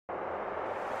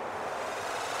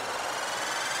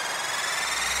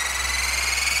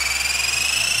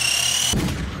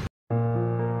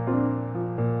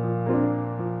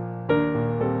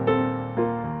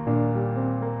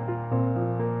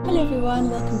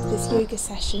to this yoga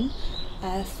session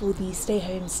for the Stay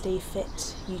Home, Stay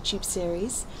Fit YouTube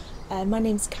series. My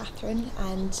name's Katharine,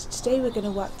 and today we're going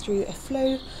to work through a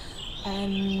flow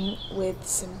with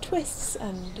some twists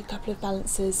and a couple of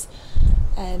balances.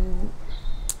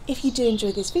 If you do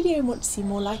enjoy this video and want to see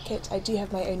more like it, I do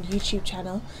have my own YouTube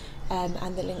channel,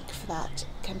 and the link for that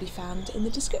can be found in the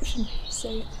description,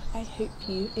 so I hope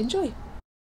you enjoy.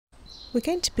 We're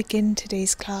going to begin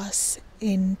today's class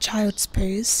in child's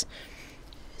pose.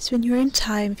 So when you're in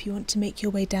time, if you want to make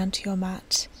your way down to your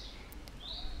mat,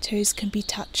 toes can be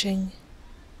touching,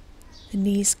 the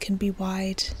knees can be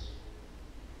wide.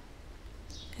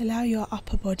 Allow your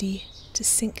upper body to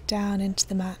sink down into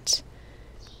the mat.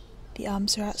 The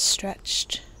arms are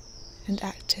outstretched and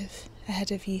active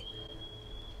ahead of you.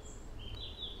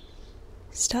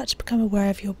 Start to become aware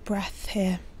of your breath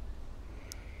here.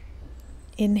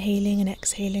 Inhaling and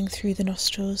exhaling through the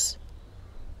nostrils.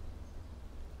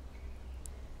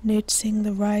 Noticing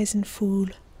the rise and fall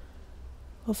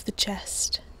of the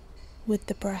chest with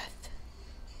the breath.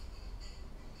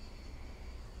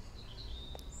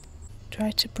 Try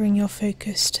to bring your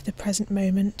focus to the present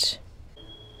moment,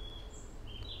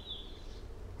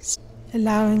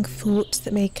 allowing thoughts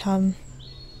that may come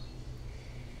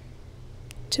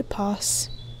to pass,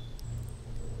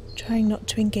 trying not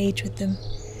to engage with them.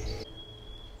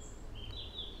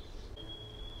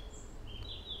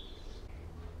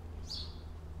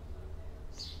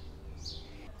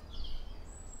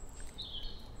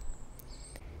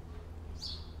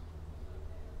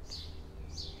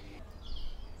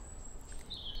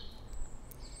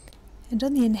 And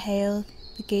on the inhale,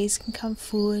 the gaze can come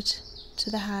forward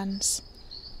to the hands.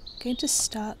 I'm going to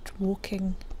start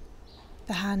walking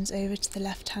the hands over to the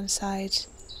left hand side.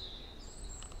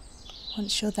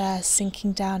 Once you're there,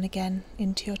 sinking down again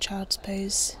into your child's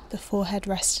pose, the forehead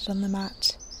rested on the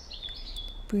mat.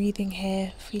 Breathing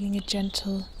here, feeling a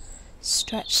gentle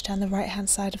stretch down the right hand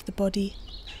side of the body.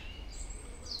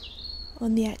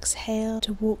 On the exhale,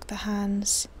 to walk the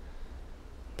hands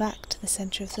back to the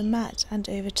centre of the mat and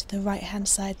over to the right hand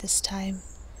side this time.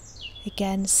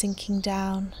 Again sinking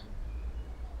down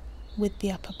with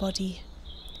the upper body,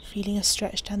 feeling a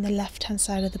stretch down the left hand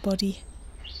side of the body.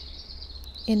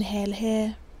 Inhale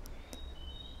here,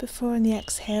 before on the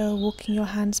exhale walking your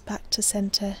hands back to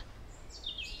centre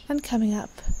and coming up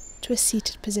to a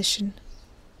seated position,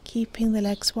 keeping the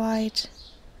legs wide.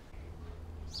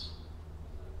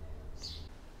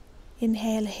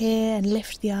 Inhale here and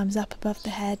lift the arms up above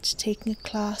the head, taking a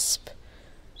clasp,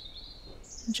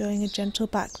 enjoying a gentle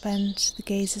back bend, the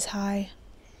gaze is high.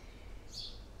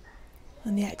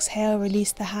 On the exhale,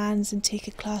 release the hands and take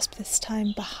a clasp, this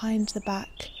time behind the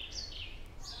back,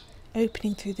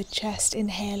 opening through the chest.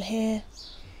 Inhale here,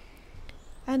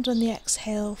 and on the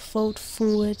exhale, fold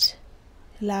forward,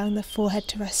 allowing the forehead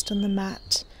to rest on the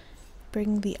mat.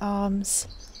 Bring the arms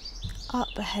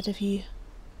up ahead of you,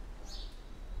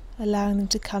 allowing them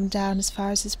to come down as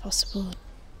far as is possible.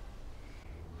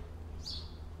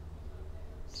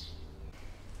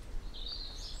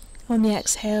 On the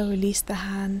exhale, release the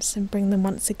hands and bring them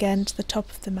once again to the top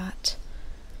of the mat,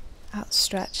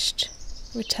 outstretched,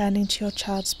 returning to your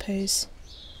child's pose.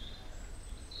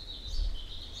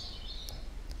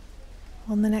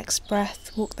 On the next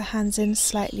breath, walk the hands in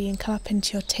slightly and come up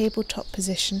into your tabletop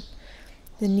position.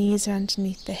 The knees are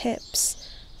underneath the hips,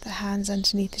 the hands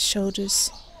underneath the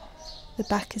shoulders. The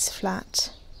back is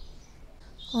flat.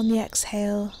 On the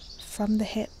exhale, from the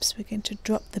hips, we're going to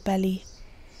drop the belly,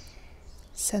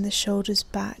 send the shoulders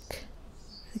back,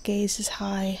 the gaze is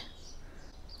high.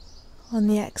 On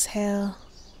the exhale,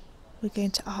 we're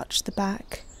going to arch the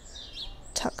back,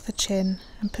 tuck the chin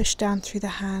and push down through the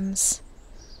hands.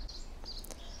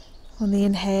 On the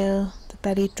inhale, the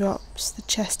belly drops, the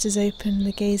chest is open,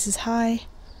 the gaze is high.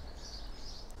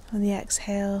 On the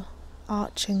exhale,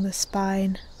 arching the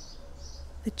spine.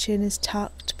 The chin is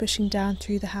tucked, pushing down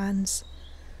through the hands.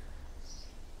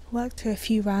 Work through a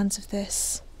few rounds of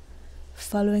this,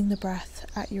 following the breath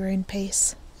at your own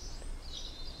pace.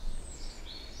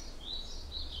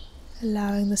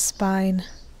 Allowing the spine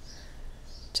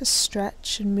to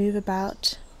stretch and move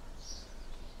about.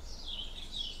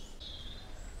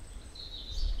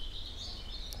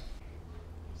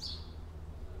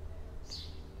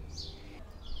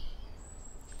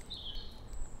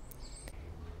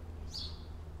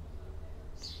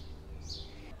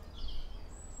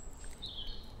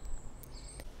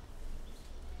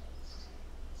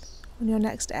 On your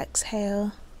next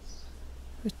exhale,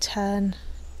 return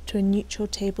to a neutral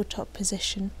tabletop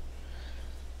position.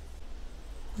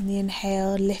 On the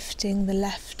inhale, lifting the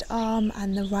left arm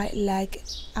and the right leg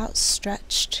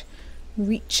outstretched,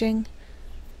 reaching.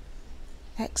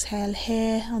 Exhale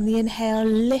here. On the inhale,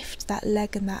 lift that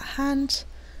leg and that hand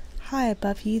high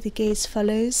above you. The gaze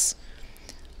follows.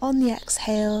 On the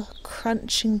exhale,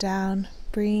 crunching down,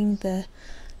 bringing the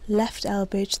left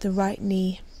elbow to the right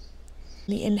knee.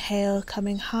 The inhale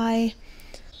coming high.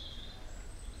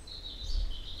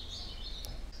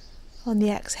 On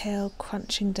the exhale,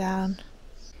 crunching down.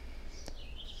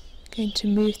 Going to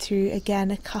move through again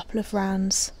a couple of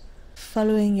rounds,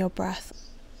 following your breath,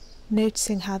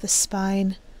 noticing how the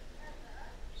spine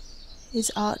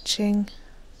is arching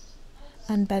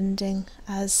and bending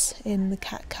as in the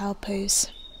cat-cow pose.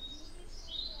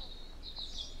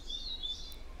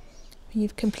 When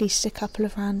you've completed a couple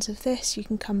of rounds of this, you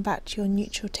can come back to your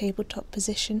neutral tabletop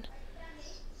position.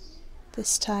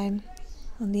 This time,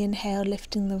 on the inhale,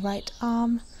 lifting the right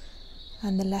arm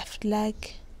and the left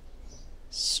leg,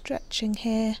 stretching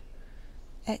here,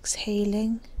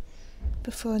 exhaling,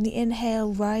 before on the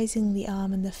inhale, rising the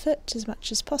arm and the foot as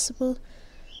much as possible.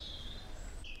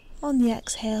 On the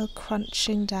exhale,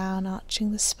 crunching down,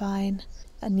 arching the spine,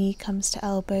 a knee comes to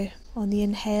elbow. On the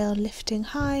inhale, lifting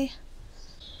high.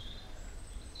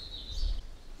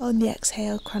 On the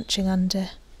exhale, crunching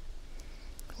under.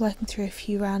 Working through a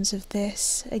few rounds of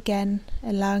this, again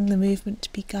allowing the movement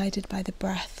to be guided by the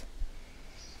breath.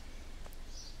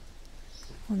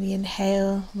 On the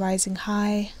inhale, rising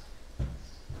high.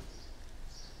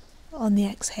 On the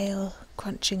exhale,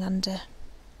 crunching under,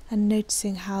 and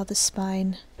noticing how the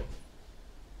spine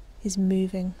is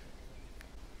moving.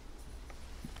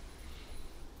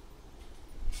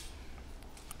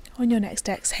 On your next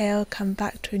exhale, come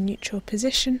back to a neutral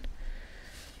position.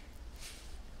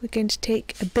 We're going to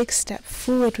take a big step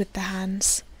forward with the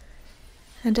hands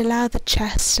and allow the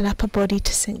chest and upper body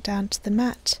to sink down to the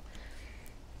mat,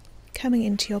 coming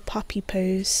into your puppy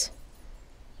pose,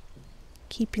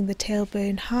 keeping the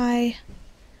tailbone high,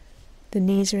 the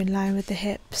knees are in line with the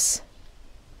hips,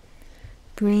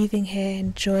 breathing here,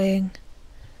 enjoying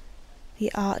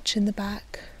the arch in the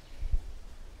back.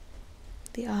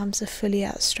 The arms are fully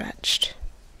outstretched.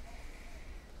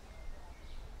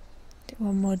 Do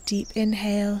one more deep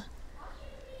inhale.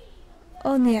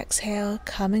 On the exhale,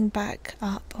 coming back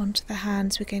up onto the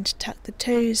hands, we're going to tuck the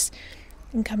toes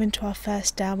and come into our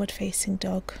first downward facing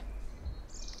dog.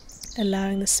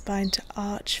 Allowing the spine to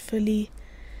arch fully.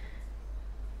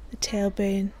 The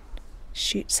tailbone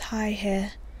shoots high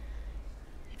here.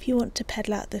 If you want to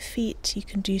pedal out the feet, you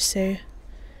can do so,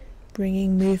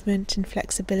 bringing movement and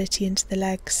flexibility into the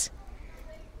legs.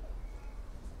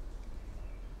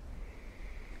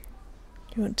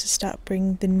 You want to start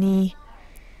bringing the knee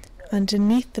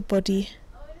underneath the body,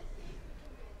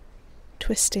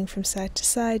 twisting from side to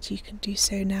side, you can do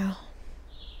so now.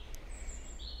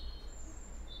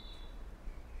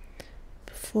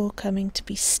 Before coming to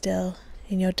be still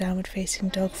in your downward facing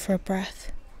dog for a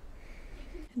breath.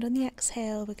 And on the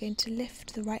exhale, we're going to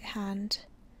lift the right hand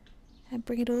and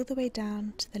bring it all the way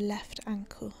down to the left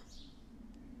ankle.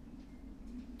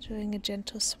 Doing a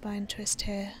gentle spine twist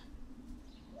here.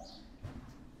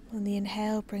 On the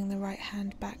inhale, bring the right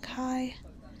hand back high,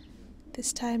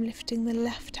 this time lifting the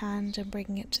left hand and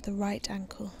bringing it to the right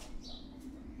ankle.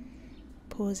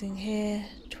 Pausing here,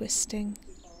 twisting,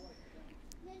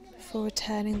 before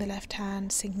returning the left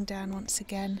hand, sinking down once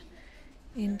again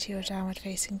into your downward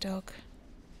facing dog.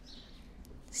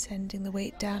 Sending the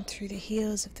weight down through the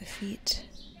heels of the feet,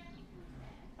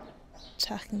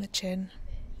 tucking the chin.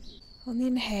 On the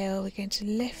inhale, we're going to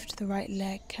lift the right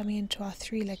leg, coming into our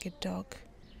three-legged dog.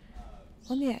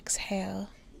 On the exhale,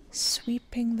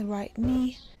 sweeping the right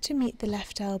knee to meet the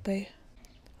left elbow.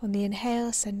 On the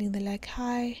inhale, sending the leg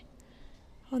high.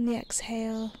 On the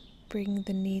exhale, bringing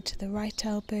the knee to the right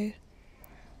elbow.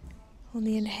 On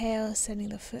the inhale, sending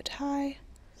the foot high.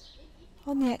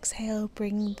 On the exhale,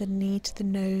 bringing the knee to the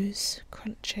nose,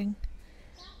 crunching.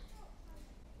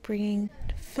 Bringing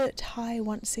the foot high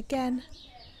once again.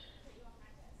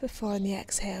 Before on the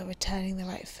exhale, returning the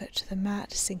right foot to the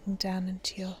mat, sinking down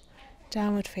into your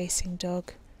downward facing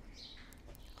dog.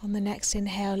 On the next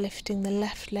inhale, lifting the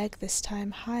left leg, this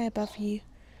time high above you.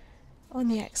 On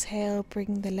the exhale,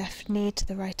 bringing the left knee to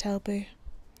the right elbow.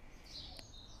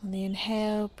 On the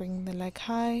inhale, bringing the leg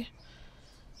high.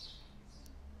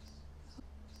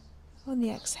 On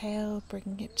the exhale,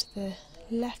 bringing it to the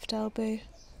left elbow.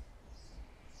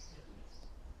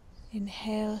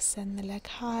 Inhale, send the leg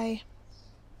high.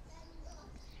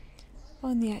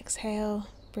 On the exhale,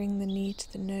 bring the knee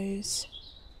to the nose.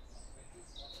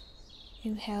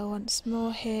 Inhale once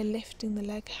more here, lifting the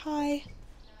leg high.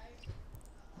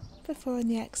 Before on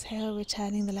the exhale,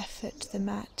 returning the left foot to the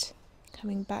mat,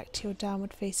 coming back to your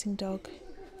downward facing dog.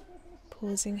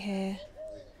 Pausing here,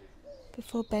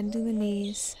 before bending the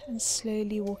knees and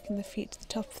slowly walking the feet to the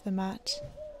top of the mat.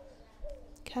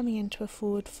 Coming into a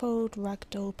forward fold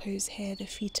ragdoll pose here, the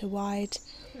feet are wide.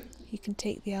 You can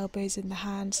take the elbows in the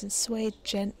hands and sway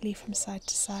gently from side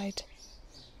to side.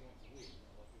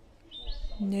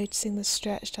 Noticing the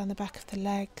stretch down the back of the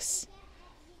legs,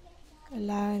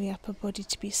 allowing the upper body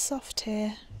to be soft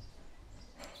here.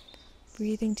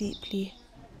 Breathing deeply,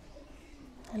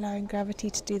 allowing gravity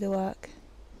to do the work.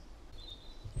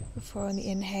 Before on the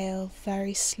inhale,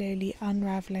 very slowly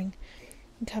unravelling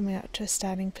and coming up to a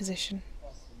standing position.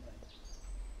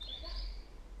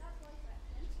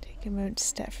 Take a moment to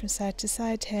step from side to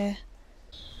side here.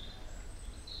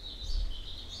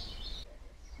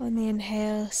 On the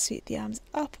inhale, sweep the arms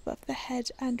up above the head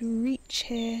and reach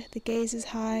here, the gaze is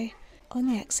high. On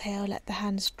the exhale, let the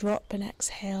hands drop and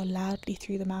exhale loudly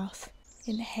through the mouth.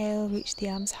 Inhale, reach the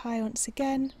arms high once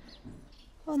again.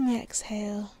 On the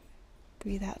exhale,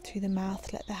 breathe out through the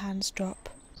mouth, let the hands drop.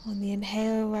 On the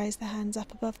inhale, rise the hands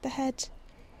up above the head.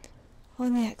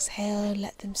 On the exhale,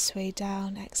 let them sway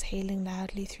down, exhaling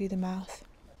loudly through the mouth.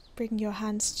 Bring your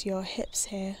hands to your hips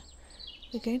here.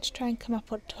 We're going to try and come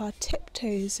up onto our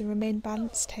tiptoes and remain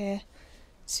balanced here,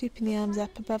 sweeping the arms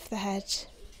up above the head,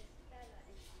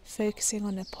 focusing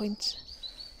on a point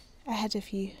ahead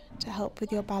of you to help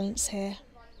with your balance here.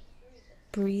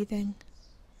 Breathing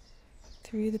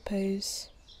through the pose.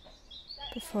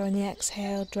 Before on the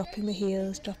exhale, dropping the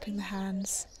heels, dropping the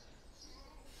hands.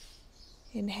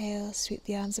 Inhale, sweep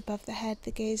the arms above the head,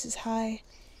 the gaze is high.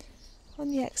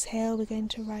 On the exhale, we're going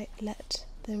to let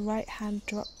the right hand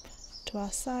drop to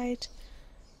our side,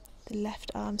 the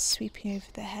left arm sweeping over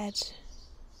the head,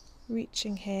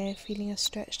 reaching here, feeling a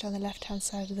stretch down the left hand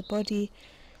side of the body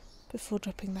before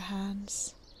dropping the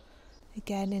hands.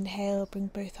 Again, inhale, bring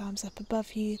both arms up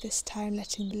above you, this time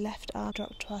letting the left arm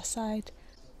drop to our side,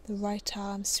 the right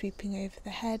arm sweeping over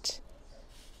the head,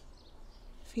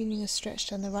 feeling a stretch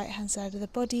down the right hand side of the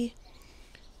body.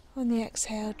 On the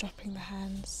exhale, dropping the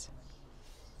hands.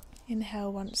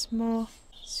 Inhale once more,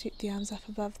 sweep the arms up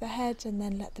above the head and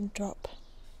then let them drop.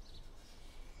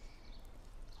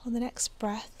 On the next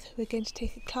breath, we're going to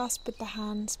take a clasp with the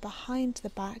hands behind the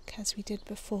back as we did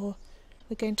before.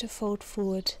 We're going to fold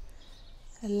forward,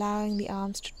 allowing the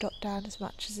arms to drop down as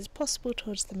much as is possible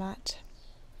towards the mat.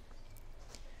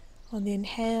 On the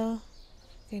inhale,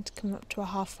 we're going to come up to a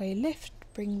halfway lift,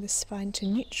 bring the spine to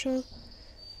neutral.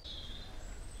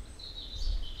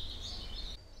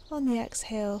 On the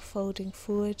exhale, folding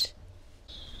forward,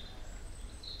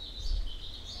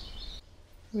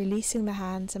 releasing the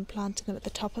hands and planting them at the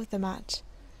top of the mat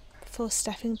before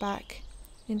stepping back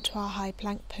into our high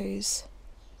plank pose.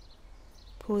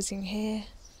 Pausing here,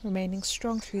 remaining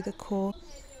strong through the core.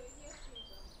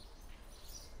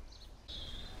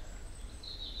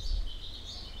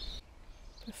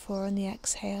 Before on the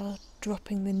exhale,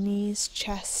 dropping the knees,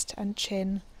 chest and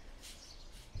chin.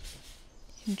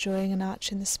 Enjoying an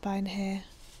arch in the spine here.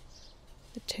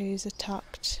 The toes are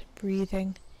tucked,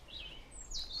 breathing.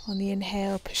 On the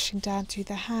inhale, pushing down through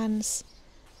the hands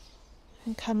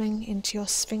and coming into your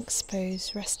Sphinx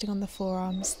pose, resting on the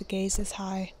forearms, the gaze is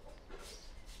high.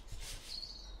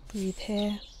 Breathe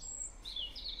here.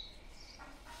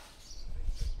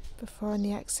 Before on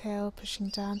the exhale, pushing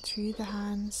down through the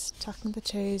hands, tucking the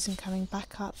toes and coming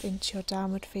back up into your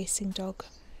downward facing dog.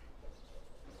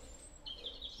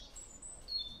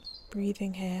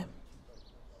 Breathing here.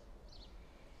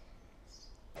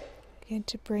 We're going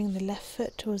to bring the left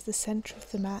foot towards the centre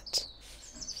of the mat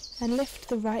and lift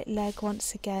the right leg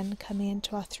once again, coming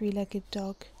into our three-legged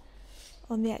dog.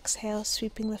 On the exhale,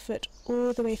 sweeping the foot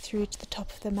all the way through to the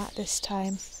top of the mat this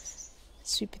time,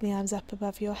 sweeping the arms up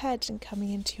above your head and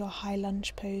coming into your high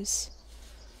lunge pose.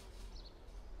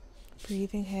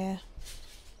 Breathing here.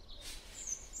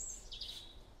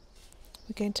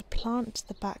 We're going to plant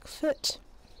the back foot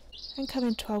and come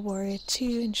into our warrior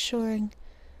two, ensuring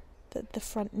that the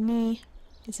front knee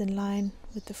is in line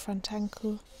with the front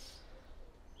ankle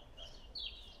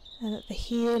and that the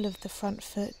heel of the front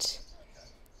foot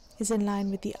is in line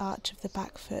with the arch of the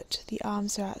back foot. The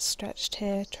arms are outstretched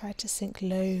here, try to sink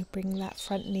low, bring that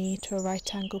front knee to a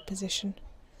right angle position.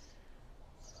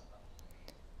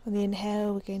 On the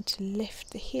inhale, we're going to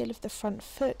lift the heel of the front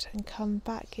foot and come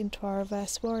back into our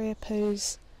reverse warrior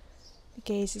pose. The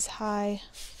gaze is high.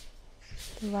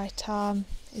 The right arm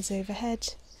is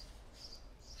overhead.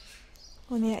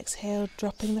 On the exhale,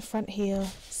 dropping the front heel,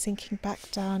 sinking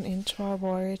back down into our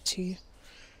warrior two.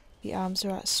 The arms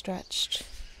are outstretched,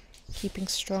 keeping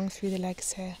strong through the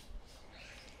legs here.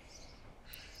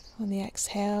 On the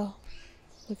exhale,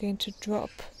 we're going to drop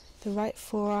the right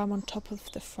forearm on top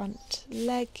of the front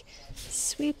leg,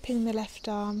 sweeping the left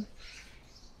arm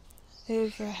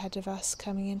over ahead of us,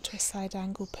 coming into a side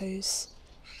angle pose,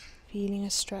 feeling a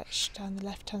stretch down the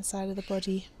left hand side of the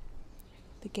body.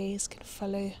 The gaze can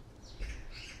follow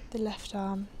the left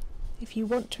arm. If you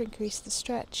want to increase the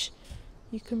stretch,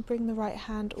 you can bring the right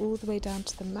hand all the way down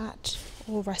to the mat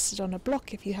or rest it on a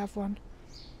block if you have one.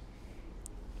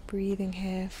 Breathing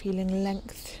here, feeling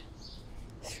length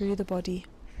through the body.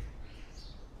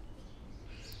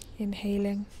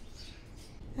 Inhaling,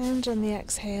 and on the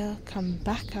exhale come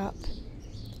back up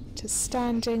to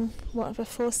standing,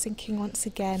 before sinking once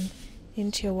again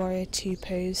into your warrior two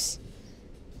pose.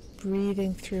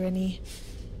 Breathing through any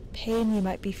pain you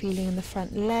might be feeling in the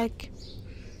front leg,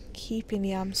 keeping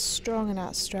the arms strong and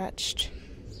outstretched.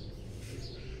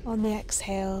 On the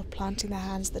exhale, planting the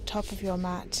hands at the top of your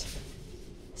mat,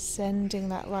 sending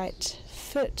that right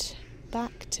foot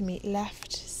back to meet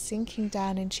left, sinking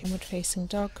down into inward facing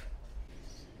dog.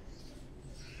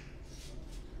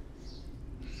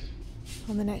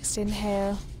 On the next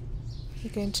inhale,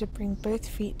 you're going to bring both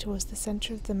feet towards the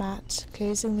center of the mat,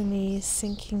 closing the knees,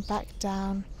 sinking back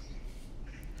down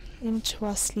into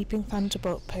our sleeping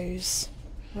thunderbolt pose,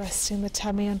 resting the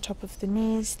tummy on top of the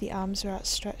knees, the arms are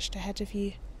outstretched ahead of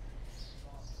you.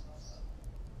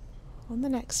 On the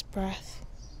next breath,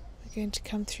 we're going to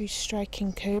come through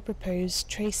striking cobra pose,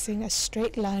 tracing a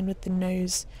straight line with the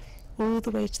nose all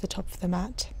the way to the top of the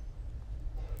mat,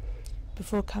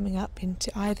 before coming up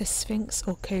into either Sphinx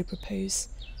or Cobra pose.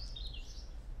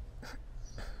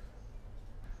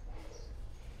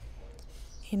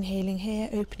 Inhaling here,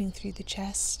 opening through the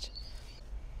chest.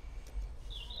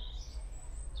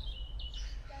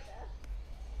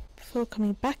 Before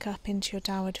coming back up into your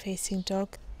downward facing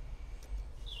dog.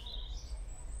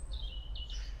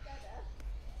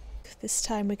 This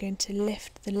time we're going to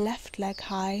lift the left leg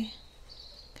high,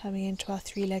 coming into our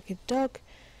three-legged dog.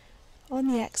 On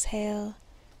the exhale,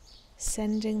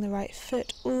 sending the right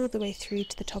foot all the way through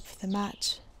to the top of the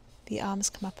mat. The arms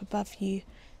come up above you,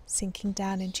 sinking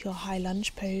down into your high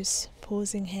lunge pose.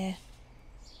 Pausing here.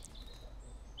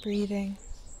 Breathing.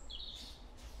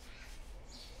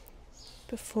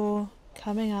 Before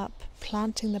coming up,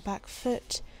 planting the back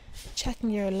foot,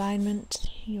 checking your alignment.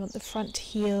 You want the front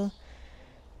heel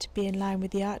to be in line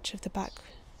with the arch of the back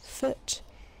foot,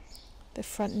 the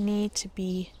front knee to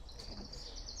be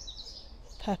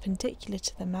perpendicular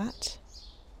to the mat,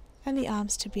 and the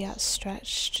arms to be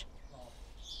outstretched.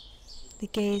 The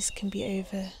gaze can be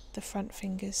over the front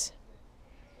fingers.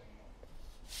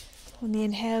 On the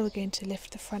inhale, we're going to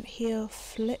lift the front heel,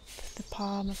 flip the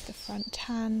palm of the front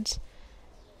hand,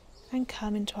 and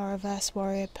come into our reverse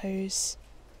warrior pose.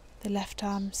 The left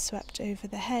arm swept over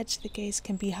the head, the gaze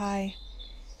can be high.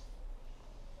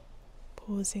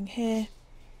 Pausing here.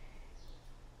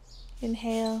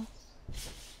 Inhale.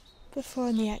 Before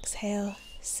on the exhale,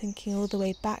 sinking all the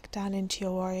way back down into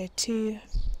your warrior two,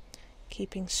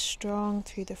 keeping strong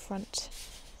through the front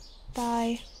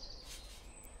thigh.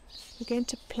 We're going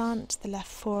to plant the left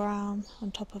forearm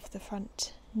on top of the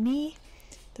front knee,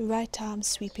 the right arm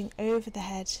sweeping over the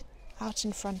head, out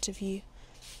in front of you.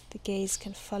 The gaze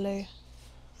can follow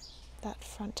that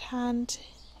front hand.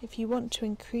 If you want to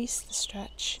increase the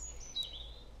stretch,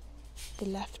 the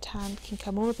left hand can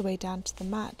come all the way down to the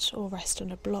mat or rest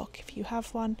on a block if you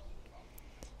have one.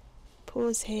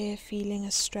 Pause here, feeling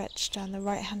a stretch down the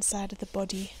right hand side of the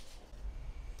body.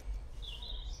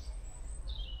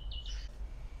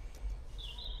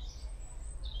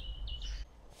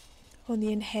 On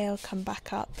the inhale, come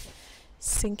back up,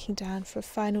 sinking down for a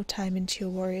final time into your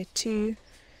warrior two.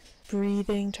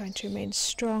 Breathing, trying to remain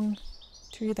strong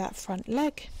through that front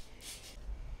leg.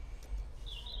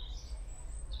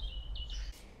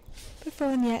 Before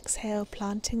on the exhale,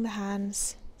 planting the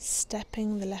hands,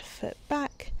 stepping the left foot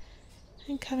back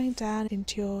and coming down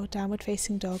into your downward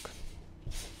facing dog.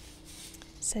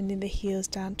 Sending the heels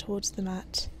down towards the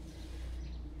mat.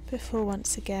 Before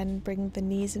once again bringing the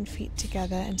knees and feet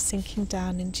together and sinking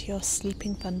down into your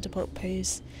sleeping thunderbolt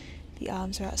pose. The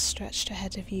arms are outstretched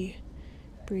ahead of you.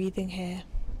 Breathing here.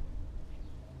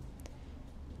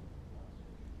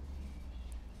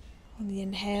 On the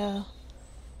inhale,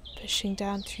 pushing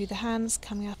down through the hands,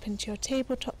 coming up into your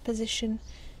tabletop position,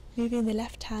 moving the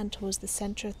left hand towards the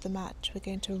center of the mat. We're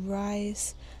going to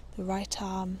rise the right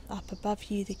arm up above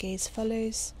you, the gaze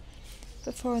follows.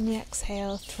 Before on the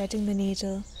exhale, threading the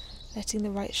needle, letting the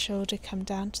right shoulder come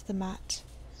down to the mat.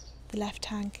 The left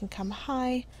hand can come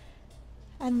high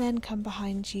and then come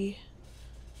behind you,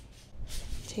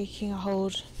 taking a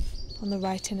hold on the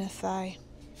right inner thigh.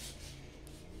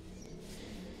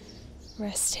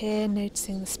 Rest here,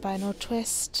 noticing the spinal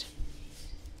twist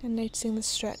and noticing the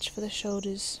stretch for the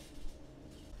shoulders.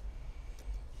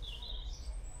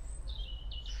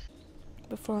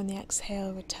 Before on the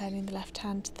exhale, returning the left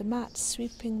hand to the mat,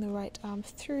 sweeping the right arm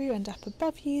through and up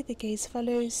above you, the gaze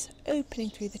follows,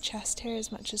 opening through the chest here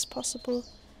as much as possible.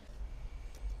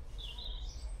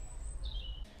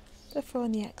 Before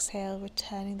on the exhale,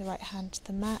 returning the right hand to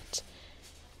the mat,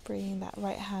 bringing that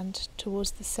right hand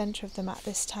towards the centre of the mat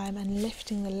this time and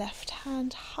lifting the left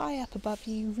hand high up above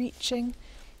you, reaching,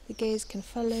 the gaze can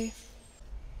follow.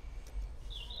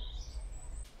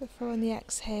 Before on the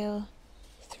exhale,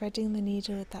 threading the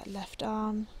needle with that left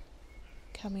arm,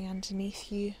 coming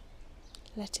underneath you,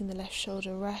 letting the left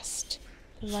shoulder rest.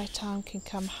 The right arm can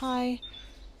come high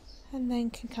and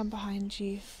then can come behind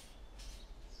you,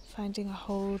 finding a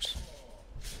hold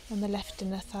on the left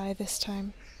inner thigh this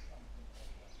time.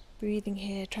 Breathing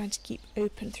here, trying to keep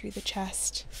open through the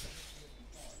chest.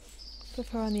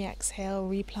 Before on the exhale,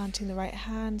 replanting the right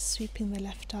hand, sweeping the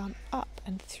left arm up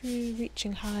and through,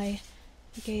 reaching high,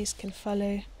 the gaze can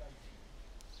follow.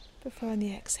 Before on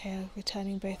the exhale,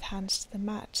 returning both hands to the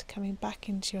mat, coming back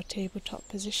into your tabletop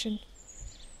position.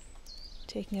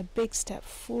 Taking a big step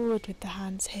forward with the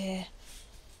hands here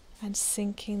and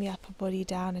sinking the upper body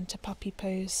down into puppy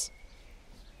pose.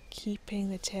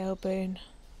 Keeping the tailbone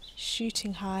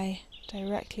shooting high,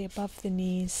 directly above the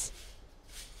knees.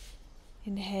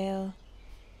 Inhale.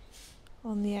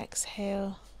 On the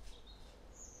exhale,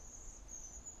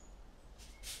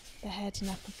 the head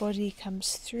and upper body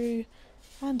comes through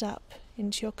and up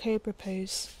into your cobra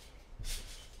pose.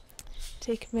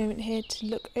 Take a moment here to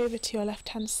look over to your left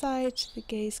hand side. The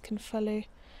gaze can follow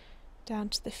down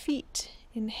to the feet.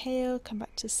 Inhale, come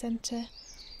back to center.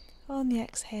 On the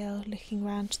exhale, looking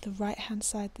round to the right hand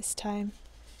side this time.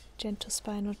 Gentle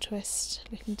spinal twist,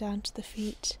 looking down to the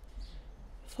feet.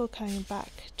 Before coming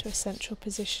back to a central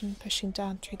position, pushing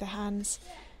down through the hands,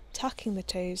 tucking the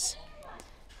toes,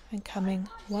 and coming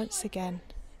once again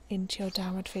into your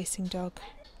downward facing dog,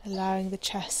 allowing the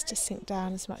chest to sink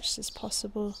down as much as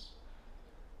possible.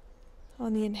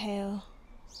 On the inhale,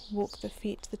 walk the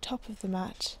feet to the top of the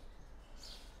mat,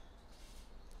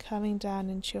 coming down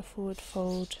into your forward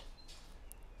fold,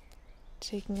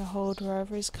 taking a hold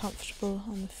wherever is comfortable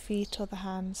on the feet or the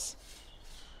hands,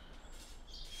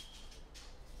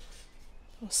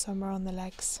 or somewhere on the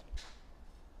legs.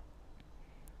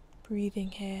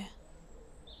 Breathing here.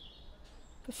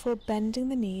 Before bending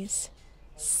the knees,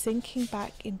 sinking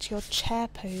back into your chair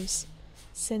pose,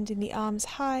 sending the arms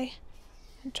high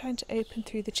and trying to open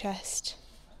through the chest.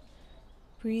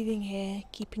 Breathing here,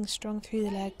 keeping strong through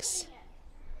the legs.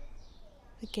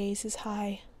 The gaze is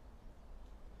high.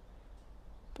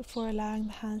 Before allowing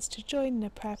the hands to join in a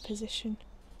prayer position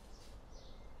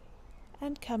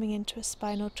and coming into a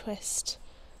spinal twist,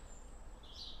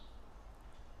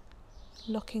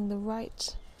 locking the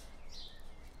right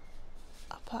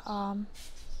upper arm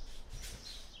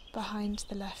behind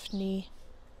the left knee.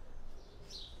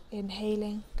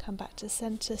 Inhaling, come back to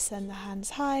center, send the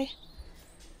hands high.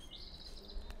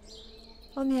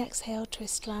 On the exhale,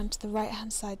 twist round to the right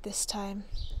hand side this time,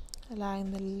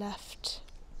 allowing the left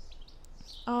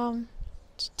arm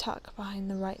to tuck behind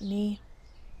the right knee.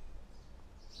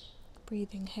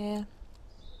 Breathing here.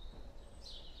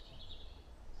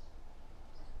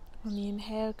 On the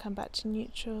inhale, come back to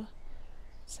neutral,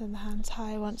 send the hands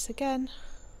high once again.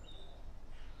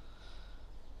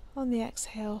 On the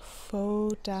exhale,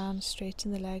 fold down,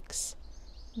 straighten the legs,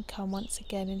 and come once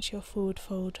again into your forward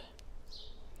fold.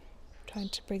 Trying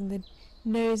to bring the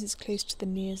nose as close to the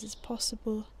knees as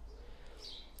possible.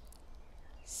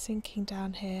 Sinking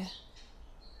down here.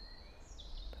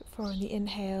 Before on the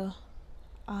inhale,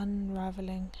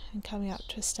 unraveling and coming up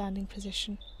to a standing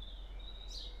position.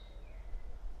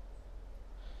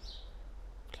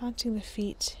 Planting the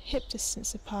feet hip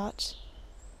distance apart,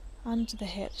 under the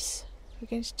hips. We're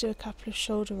going to do a couple of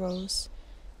shoulder rolls,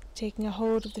 taking a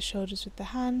hold of the shoulders with the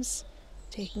hands,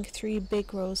 taking 3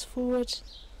 big rolls forward,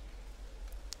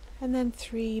 and then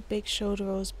 3 big shoulder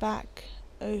rolls back,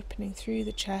 opening through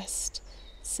the chest,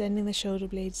 sending the shoulder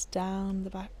blades down the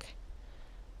back.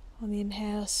 On the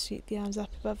inhale, sweep the arms up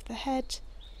above the head,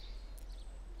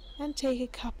 and take a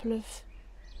couple of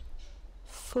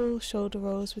full shoulder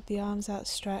rolls with the arms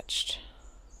outstretched.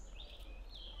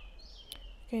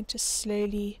 We're going to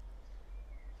slowly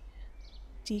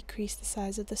decrease the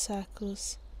size of the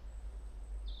circles.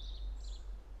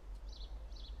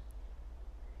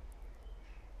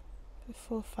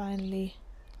 Before finally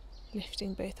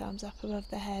lifting both arms up above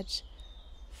the head,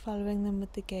 following them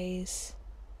with the gaze,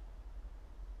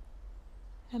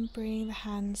 and bringing the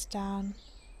hands down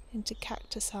into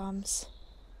cactus arms.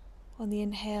 On the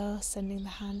inhale, sending the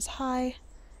hands high.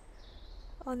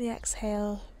 On the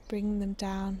exhale, bringing them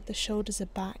down. The shoulders are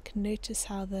back. Notice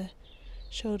how the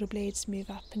shoulder blades move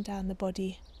up and down the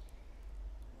body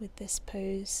with this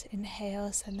pose.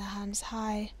 Inhale, send the hands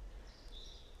high.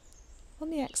 On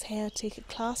the exhale, take a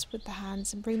clasp with the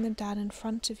hands and bring them down in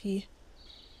front of you.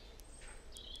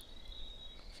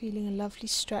 Feeling a lovely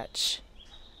stretch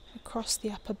across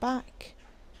the upper back.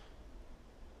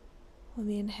 On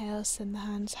the inhale, send the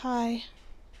hands high.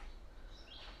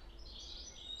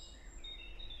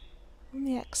 On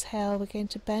the exhale, we're going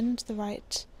to bend the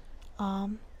right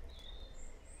arm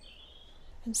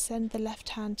and send the left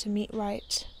hand to meet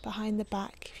right behind the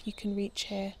back. If you can reach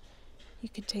here, you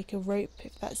can take a rope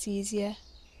if that's easier.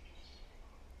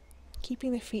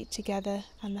 Keeping the feet together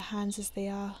and the hands as they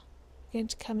are. We're going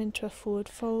to come into a forward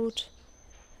fold,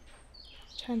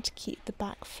 trying to keep the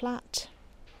back flat.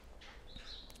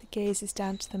 The gaze is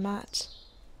down to the mat.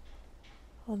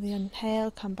 On the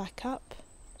inhale, come back up.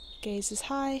 Gaze is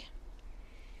high.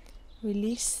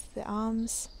 Release the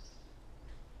arms.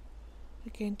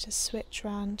 We're going to switch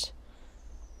round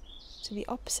to the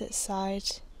opposite side.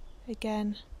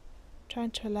 Again, trying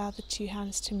to allow the two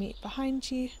hands to meet behind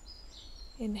you.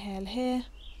 Inhale here.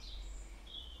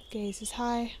 Gaze is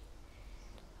high.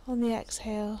 On the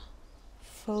exhale,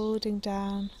 folding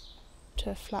down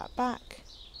to a flat back.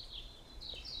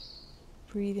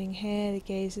 Breathing here, the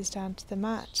gaze is down to the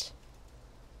mat.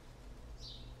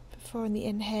 Before on the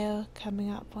inhale, coming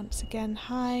up once again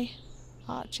high,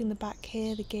 arching the back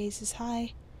here, the gaze is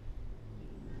high.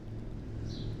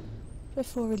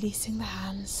 Before releasing the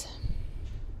hands,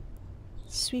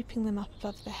 sweeping them up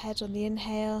above the head on the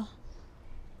inhale.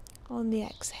 On the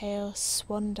exhale,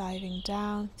 swan diving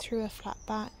down through a flat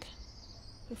back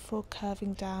before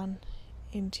curving down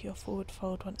into your forward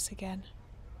fold once again.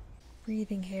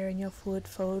 Breathing here in your forward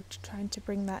fold, trying to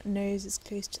bring that nose as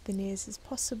close to the knees as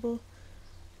possible.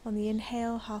 On the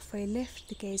inhale, halfway lift,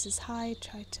 the gaze is high,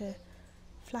 try to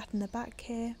flatten the back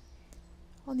here.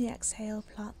 On the exhale,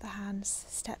 plant the hands,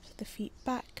 step the feet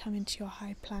back, come into your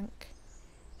high plank.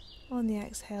 On the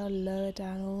exhale, lower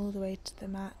down all the way to the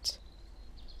mat.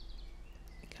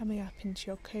 Coming up into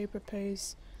your cobra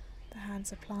pose, the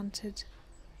hands are planted.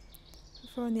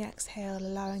 Before on the exhale,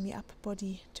 allowing the upper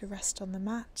body to rest on the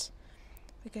mat,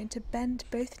 we're going to bend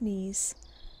both knees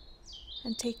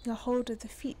and taking a hold of the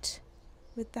feet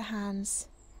with the hands,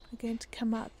 we're going to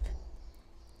come up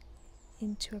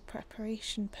into a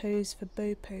preparation pose for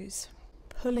bow pose,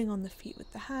 pulling on the feet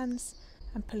with the hands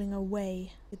and pulling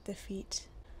away with the feet.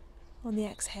 On the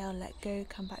exhale, let go,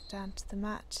 come back down to the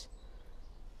mat.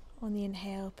 On the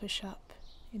inhale, push up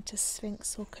into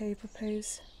Sphinx or Cobra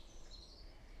pose.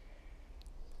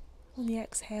 On the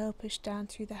exhale, push down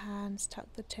through the hands, tuck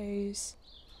the toes,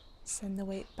 send the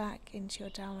weight back into your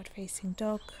downward facing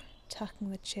dog, tucking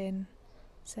the chin,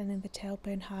 sending the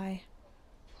tailbone high.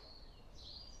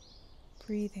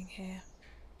 Breathing here.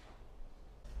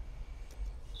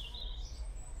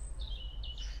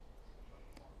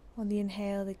 On the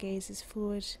inhale, the gaze is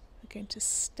forward. We're going to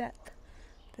step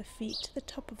the feet to the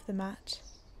top of the mat,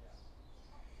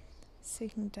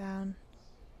 sinking down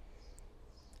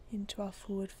into our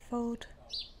forward fold.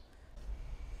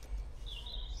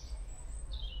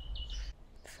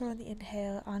 Before on the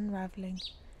inhale, unravelling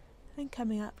and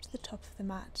coming up to the top of the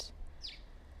mat,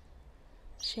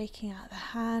 shaking out the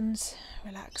hands,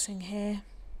 relaxing here,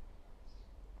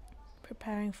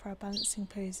 preparing for our balancing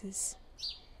poses.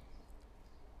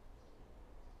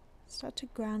 Start to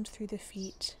ground through the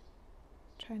feet,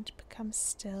 trying to become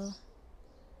still.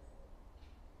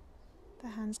 The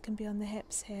hands can be on the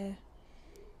hips here.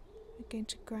 We're going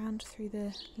to ground through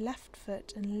the left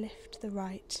foot and lift the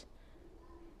right,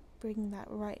 bringing that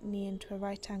right knee into a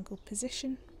right angle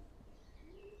position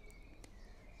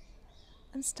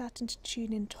and starting to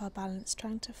tune into our balance,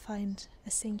 trying to find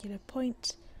a singular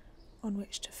point on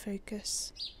which to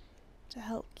focus to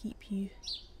help keep you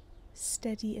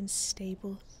steady and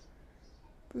stable.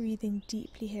 Breathing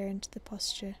deeply here into the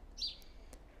posture.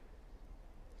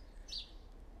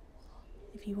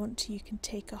 If you want to, you can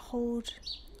take a hold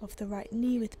of the right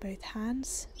knee with both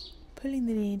hands, pulling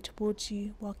the knee in towards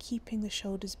you while keeping the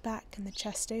shoulders back and the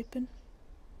chest open.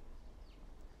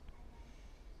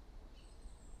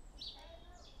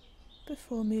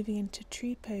 Before moving into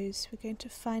tree pose, we're going to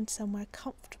find somewhere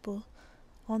comfortable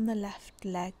on the left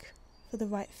leg for the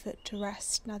right foot to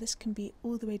rest. Now this can be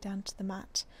all the way down to the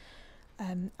mat.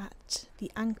 At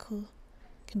the ankle,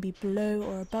 can be below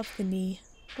or above the knee,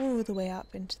 or all the way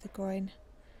up into the groin.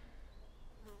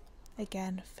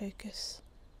 Again, focus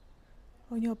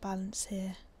on your balance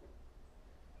here.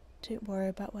 Don't worry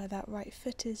about where that right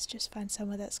foot is, just find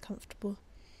somewhere that's comfortable.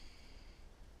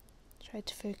 Try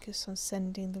to focus on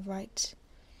sending the right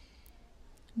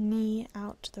knee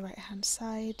out to the right hand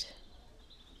side,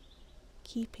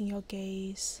 keeping your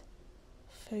gaze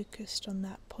focused on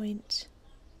that point.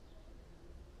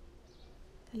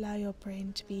 Allow your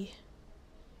brain to be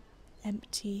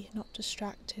empty, not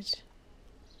distracted.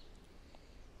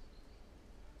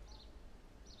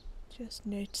 Just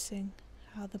noticing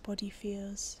how the body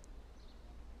feels.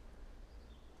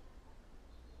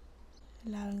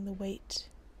 Allowing the weight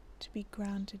to be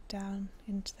grounded down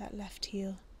into that left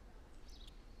heel.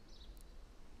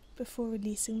 Before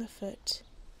releasing the foot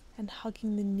and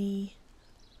hugging the knee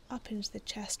up into the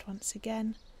chest once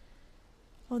again.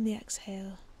 On the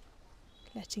exhale,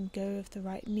 letting go of the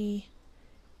right knee,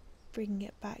 bringing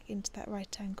it back into that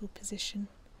right angle position,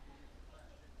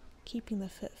 keeping the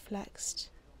foot flexed.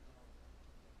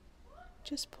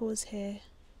 Just pause here,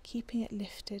 keeping it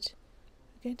lifted.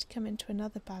 We're going to come into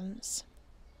another balance.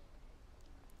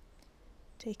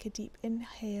 Take a deep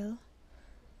inhale.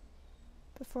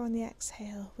 Before on the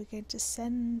exhale, we're going to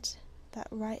send that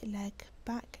right leg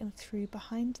back and through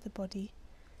behind the body,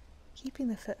 keeping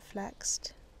the foot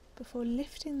flexed, before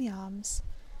lifting the arms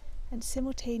and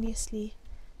simultaneously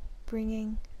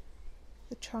bringing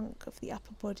the trunk of the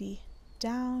upper body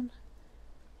down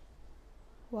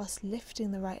whilst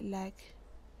lifting the right leg,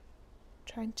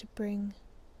 trying to bring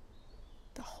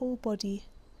the whole body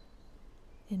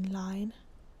in line,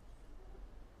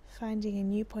 finding a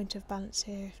new point of balance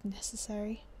here if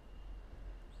necessary.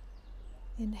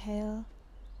 Inhale,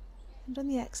 and on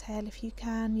the exhale, if you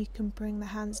can bring the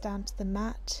hands down to the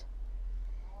mat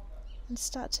and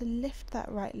start to lift that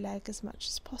right leg as much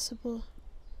as possible,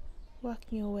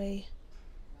 working your way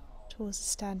towards a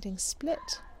standing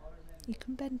split. You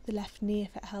can bend the left knee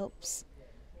if it helps.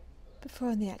 Before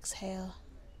on the exhale,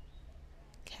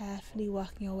 carefully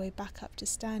working your way back up to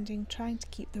standing, trying to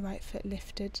keep the right foot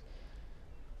lifted.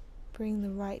 Bring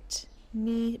the right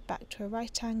knee back to a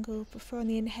right angle. Before on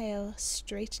the inhale,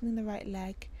 straightening the right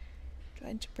leg,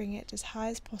 trying to bring it as high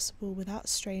as possible without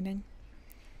straining.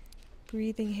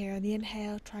 Breathing here on the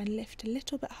inhale, try and lift a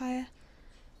little bit higher.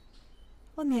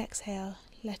 On the exhale,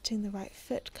 letting the right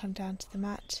foot come down to the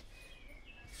mat.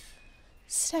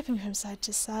 Stepping from side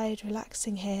to side,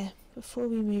 relaxing here before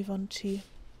we move on to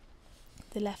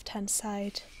the left hand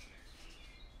side.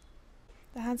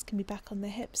 The hands can be back on the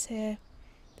hips here.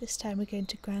 This time we're going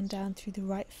to ground down through the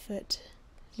right foot,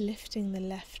 lifting the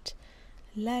left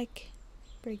leg,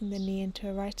 bringing the knee into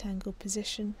a right angle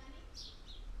position.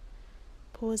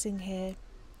 Pausing here,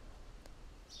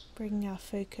 bringing our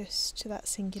focus to that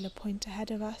singular point ahead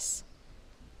of us.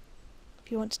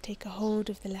 If you want to take a hold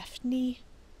of the left knee,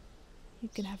 you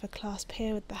can have a clasp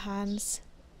here with the hands,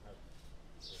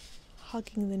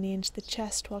 hugging the knee into the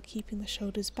chest while keeping the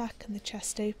shoulders back and the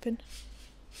chest open.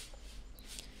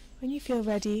 When you feel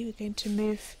ready, we're going to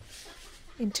move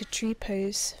into tree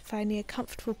pose, finding a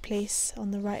comfortable place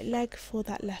on the right leg for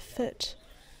that left foot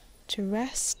to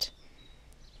rest.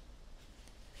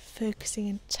 Focusing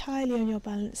entirely on your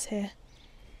balance here.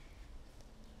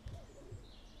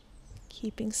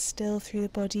 Keeping still through the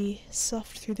body,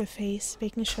 soft through the face,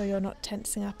 making sure you're not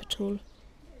tensing up at all.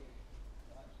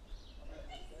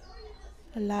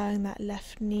 Allowing that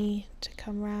left knee to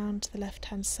come round to the left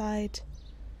hand side.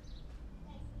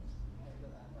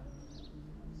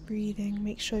 Breathing,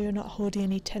 make sure you're not holding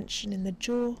any tension in the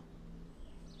jaw.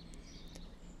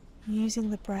 Using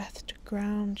the breath to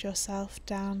ground yourself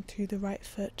down through the right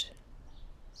foot.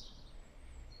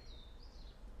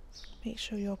 Make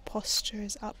sure your posture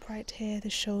is upright here,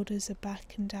 the shoulders are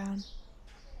back and down.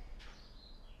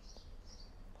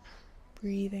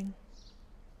 Breathing.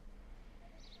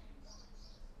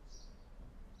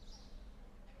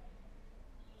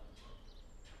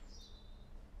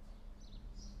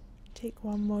 Take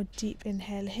one more deep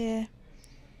inhale here.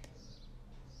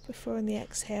 Before on the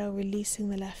exhale, releasing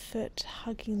the left foot,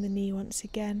 hugging the knee once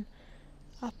again,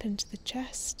 up into the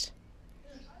chest.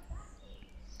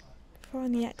 Before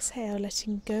on the exhale,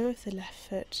 letting go of the left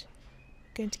foot,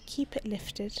 we're going to keep it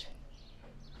lifted.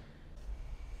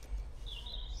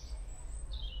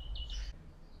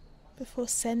 Before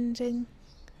sending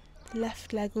the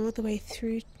left leg all the way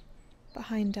through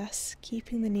behind us,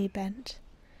 keeping the knee bent,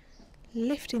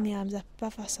 lifting the arms up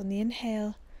above us on the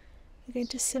inhale, we're going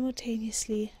to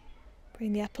simultaneously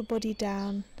bring the upper body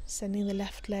down, sending the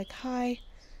left leg high,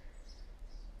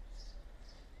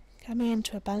 coming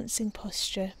into a balancing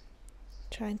posture,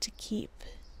 trying to keep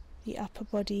the upper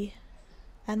body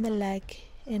and the leg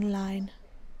in line,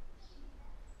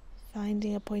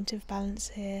 finding a point of balance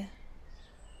here,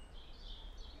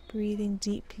 breathing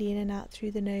deeply in and out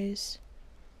through the nose,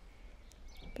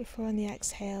 before on the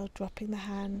exhale dropping the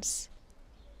hands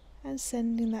and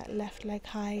sending that left leg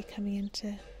high, coming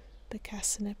into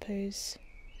Bakasana pose.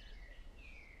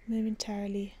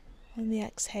 Momentarily on the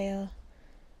exhale,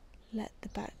 let the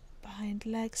back behind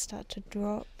leg start to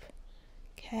drop.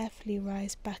 Carefully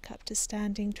rise back up to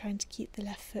standing, trying to keep the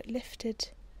left foot lifted.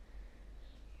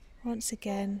 Once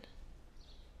again,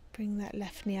 bring that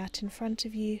left knee out in front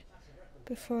of you.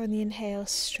 Before on the inhale,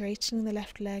 straightening the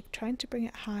left leg, trying to bring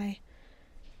it high.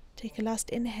 Take a last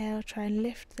inhale, try and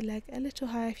lift the leg a little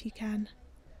higher if you can,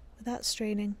 without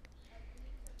straining.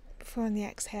 Before on the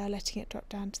exhale, letting it drop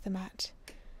down to the mat.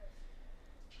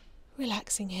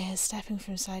 Relaxing here, stepping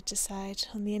from side to side.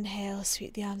 On the inhale,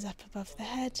 sweep the arms up above the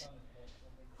head.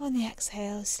 On the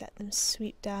exhale, let them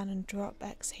sweep down and drop,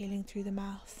 exhaling through the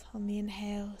mouth. On the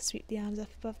inhale, sweep the arms up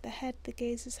above the head, the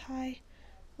gaze is high.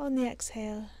 On the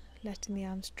exhale, letting the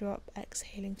arms drop,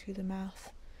 exhaling through the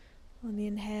mouth. On the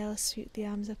inhale, sweep the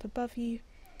arms up above you.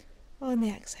 On the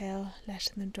exhale,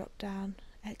 letting them drop down,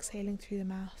 exhaling through the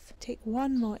mouth. Take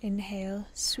one more inhale,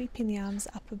 sweeping the arms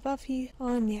up above you.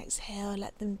 On the exhale,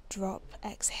 let them drop,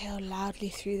 exhale loudly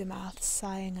through the mouth,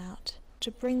 sighing out. To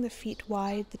bring the feet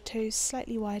wide, the toes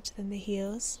slightly wider than the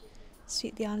heels.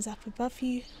 Sweep the arms up above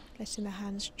you, letting the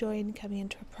hands join, coming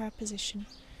into a prayer position.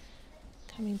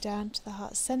 Coming down to the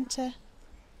heart center,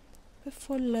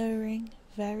 before lowering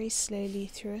very slowly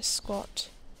through a squat,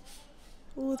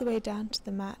 all the way down to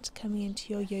the mat, coming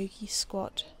into your yogi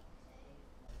squat.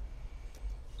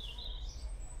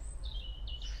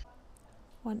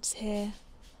 Once here,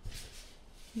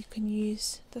 you can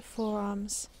use the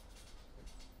forearms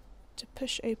to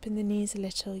push open the knees a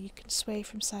little. You can sway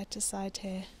from side to side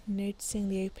here, noticing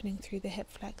the opening through the hip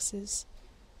flexors.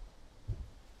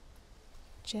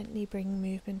 Gently bring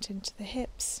movement into the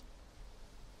hips.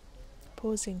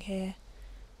 Pausing here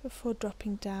before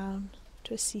dropping down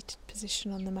to a seated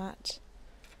position on the mat.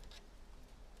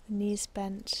 The knees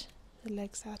bent, the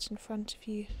legs out in front of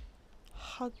you.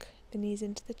 Hug the knees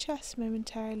into the chest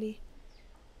momentarily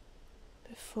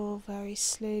before very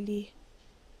slowly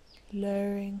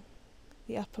lowering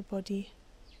the upper body,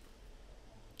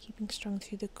 keeping strong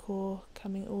through the core,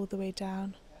 coming all the way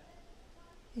down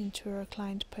into a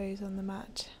reclined pose on the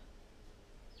mat.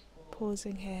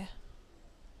 Pausing here,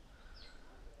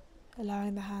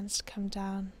 allowing the hands to come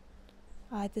down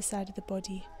either side of the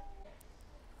body.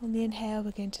 On the inhale,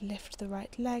 we're going to lift the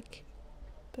right leg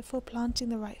before planting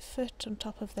the right foot on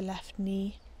top of the left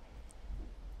knee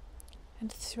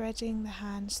and threading the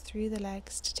hands through the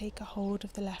legs to take a hold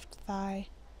of the left thigh,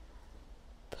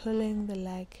 pulling the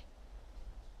leg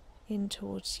in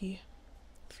towards you,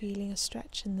 feeling a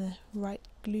stretch in the right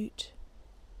glute.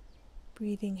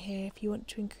 Breathing here. If you want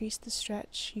to increase the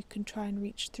stretch, you can try and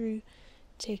reach through,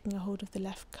 taking a hold of the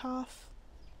left calf.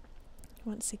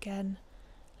 Once again,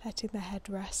 letting the head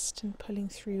rest and pulling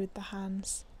through with the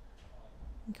hands,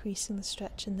 increasing the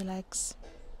stretch in the legs.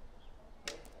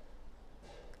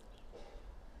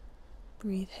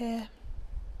 Breathe here.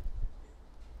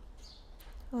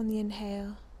 On the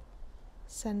inhale,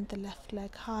 send the left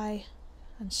leg high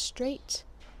and straight,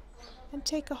 and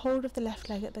take a hold of the left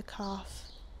leg at the calf,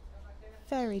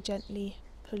 very gently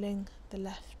pulling the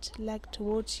left leg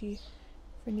towards you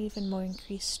for an even more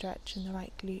increased stretch in the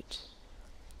right glute.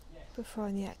 Before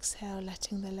on the exhale,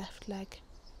 letting the left leg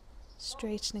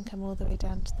straighten and come all the way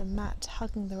down to the mat,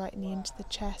 hugging the right knee into the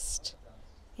chest.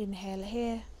 Inhale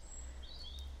here.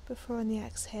 Before on the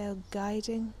exhale,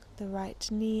 guiding the right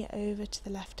knee over to the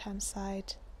left hand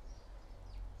side.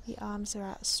 The arms are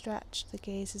outstretched, the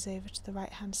gaze is over to the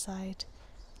right hand side,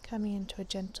 coming into a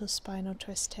gentle spinal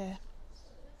twist here.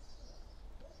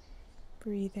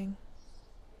 Breathing.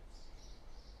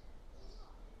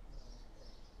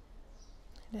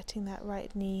 Letting that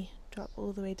right knee drop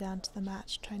all the way down to the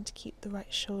mat, trying to keep the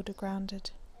right shoulder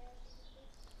grounded.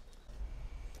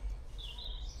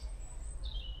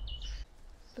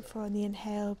 Before on the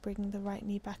inhale, bringing the right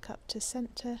knee back up to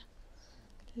center,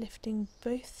 lifting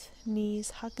both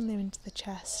knees, hugging them into the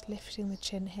chest, lifting the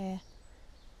chin here.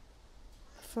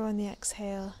 Before on the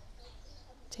exhale,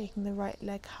 taking the right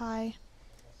leg high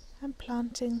and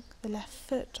planting the left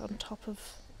foot on top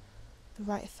of the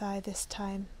right thigh this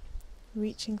time,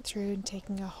 reaching through and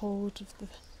taking a hold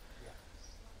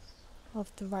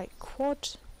of the right quad,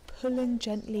 pulling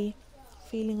gently,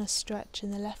 feeling a stretch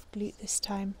in the left glute this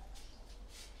time.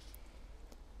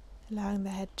 Allowing the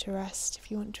head to rest. If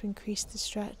you want to increase the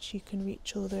stretch, you can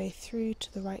reach all the way through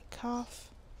to the right calf.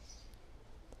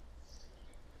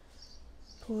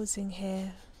 Pausing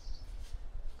here,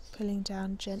 pulling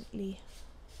down gently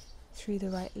through the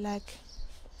right leg.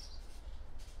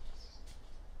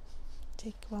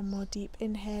 Take one more deep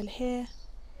inhale here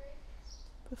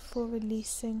before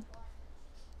releasing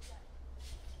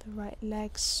the right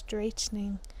leg,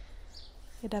 straightening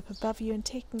it up above you and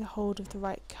taking a hold of the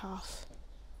right calf.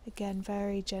 Again,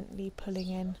 very gently pulling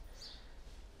in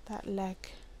that leg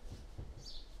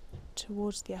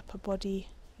towards the upper body,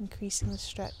 increasing the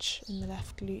stretch in the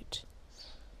left glute.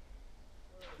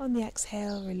 On the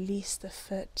exhale, release the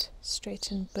foot,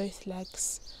 straighten both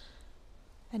legs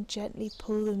and gently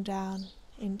pull them down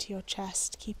into your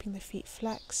chest, keeping the feet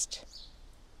flexed.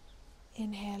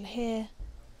 Inhale here.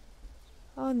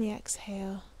 On the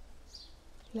exhale,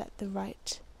 let the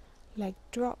right leg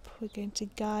drop. We're going to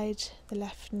guide the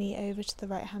left knee over to the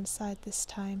right hand side this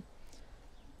time,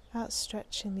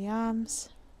 outstretching the arms.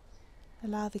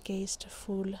 Allow the gaze to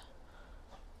fall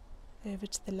over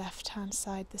to the left hand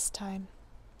side this time,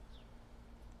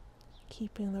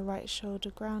 keeping the right shoulder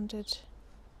grounded,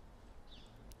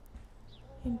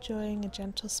 enjoying a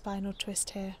gentle spinal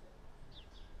twist here.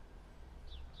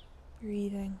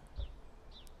 Breathing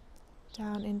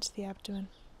down into the abdomen.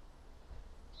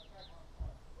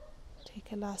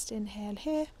 Take a last inhale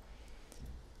here.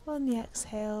 On the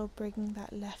exhale, bringing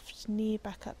that left knee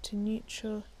back up to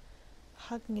neutral,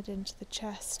 hugging it into the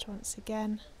chest once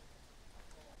again.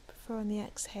 Before on the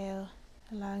exhale,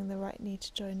 allowing the right knee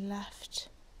to join left,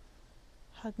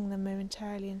 hugging them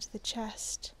momentarily into the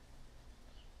chest.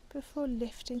 Before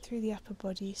lifting through the upper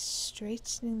body,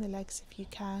 straightening the legs if you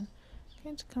can.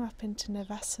 Going to come up into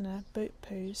Navasana, boat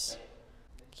pose,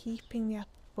 keeping the upper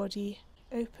body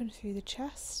open through the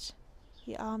chest.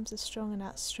 The arms are strong and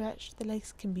outstretched, the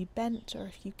legs can be bent, or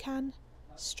if you can,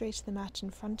 straighten the mat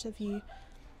in front of you.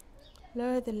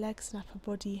 Lower the legs and upper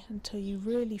body until you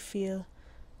really feel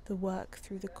the work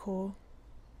through the core.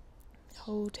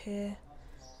 Hold here.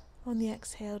 On the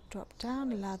exhale, drop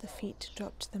down, allow the feet to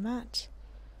drop to the mat.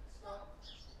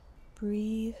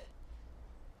 Breathe.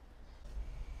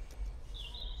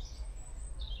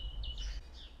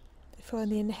 Before on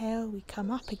the inhale, we come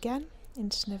up again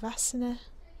into Navasana.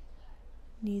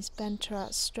 Knees bent or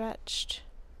outstretched.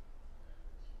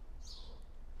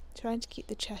 Trying to keep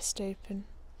the chest open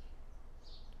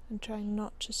and trying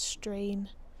not to strain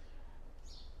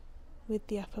with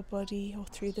the upper body or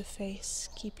through the face,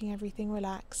 keeping everything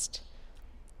relaxed,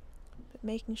 but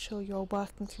making sure you're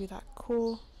working through that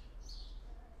core.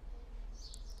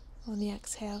 On the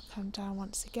exhale, come down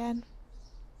once again.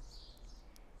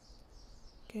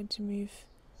 Going to move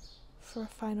for a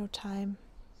final time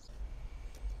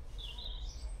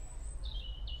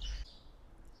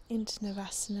into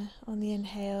Navasana. On the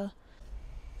inhale,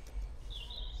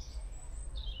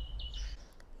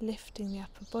 lifting the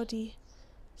upper body,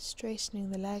 straightening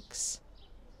the legs,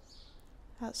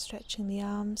 outstretching the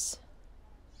arms,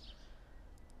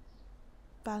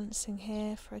 balancing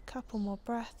here for a couple more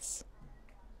breaths,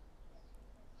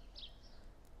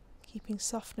 keeping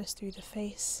softness through the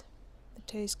face. The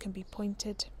toes can be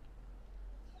pointed.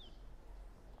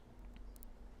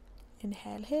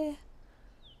 Inhale here.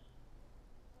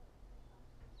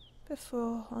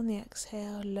 Before, on the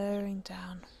exhale, lowering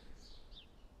down,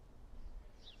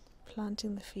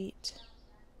 planting the feet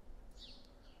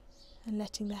and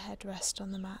letting the head rest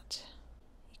on the mat.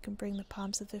 You can bring the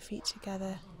palms of the feet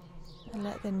together and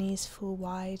let the knees fall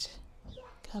wide,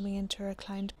 coming into a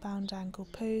reclined bound angle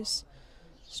pose.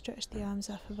 Stretch the arms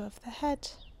up above the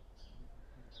head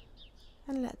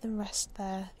and let them rest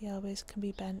there. The elbows can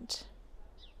be bent.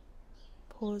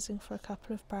 Pausing for a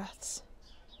couple of breaths.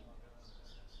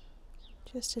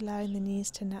 Just allowing the knees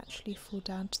to naturally fall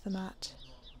down to the mat.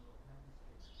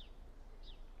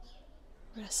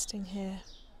 Resting here.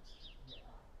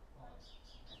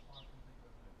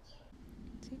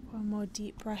 Take one more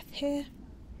deep breath here.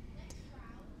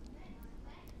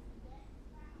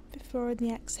 Before on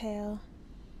the exhale,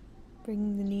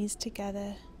 bringing the knees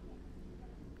together,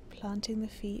 planting the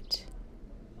feet.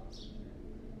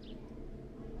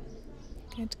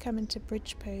 Going to come into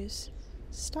bridge pose.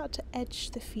 Start to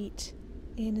edge the feet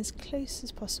in as close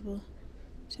as possible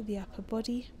to the upper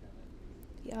body.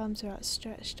 The arms are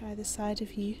outstretched either side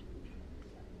of you.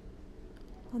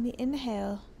 On the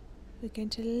inhale, we're going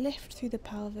to lift through the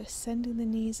pelvis, sending the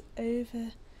knees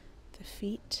over the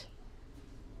feet.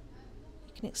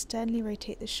 You can externally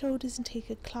rotate the shoulders and take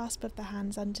a clasp of the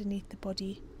hands underneath the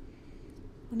body.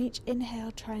 On each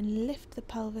inhale, try and lift the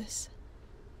pelvis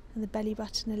and the belly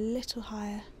button a little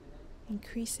higher,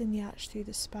 increasing the arch through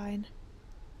the spine.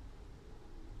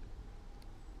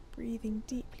 Breathing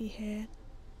deeply here.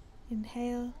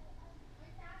 Inhale.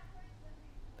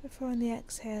 Before on the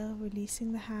exhale,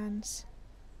 releasing the hands,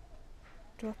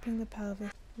 dropping the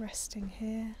pelvis, resting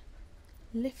here,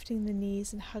 lifting the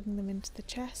knees and hugging them into the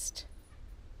chest.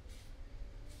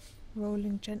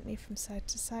 rolling gently from side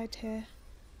to side here.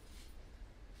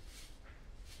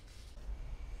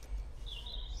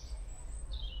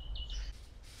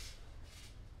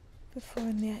 Before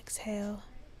on the exhale,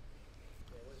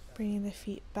 bringing the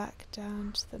feet back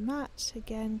down to the mat,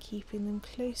 again keeping them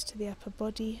close to the upper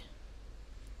body.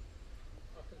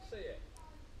 I can see it.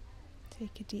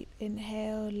 Take a deep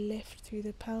inhale, lift through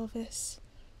the pelvis,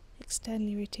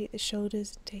 externally rotate the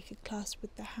shoulders and take a clasp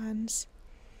with the hands.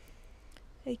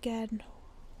 Again,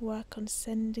 work on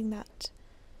sending that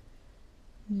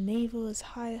navel as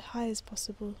high as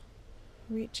possible,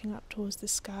 reaching up towards the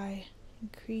sky,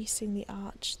 increasing the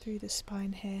arch through the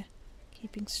spine here,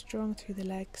 keeping strong through the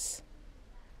legs.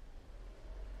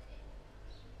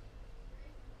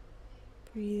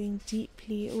 Breathing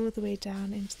deeply all the way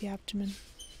down into the abdomen.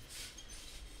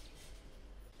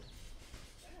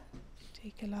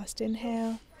 Take a last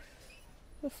inhale,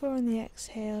 before on the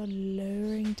exhale,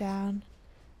 lowering down,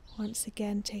 once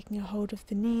again taking a hold of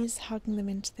the knees, hugging them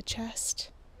into the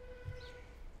chest.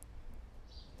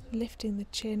 Lifting the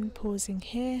chin, pausing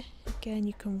here. Again,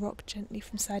 you can rock gently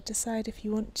from side to side if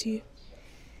you want to.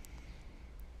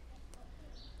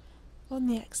 On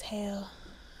the exhale,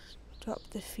 drop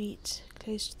the feet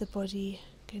close to the body.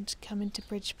 Going to come into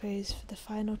bridge pose for the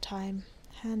final time.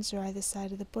 Hands are either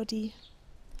side of the body,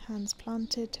 hands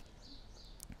planted.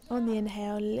 On the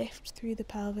inhale, lift through the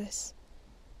pelvis,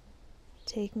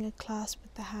 taking a clasp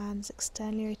with the hands,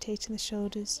 externally rotating the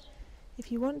shoulders.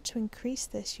 If you want to increase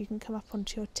this, you can come up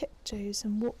onto your tiptoes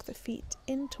and walk the feet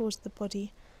in towards the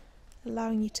body,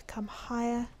 allowing you to come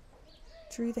higher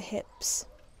through the hips,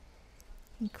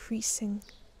 increasing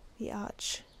the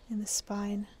arch in the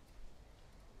spine.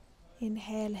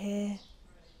 Inhale here,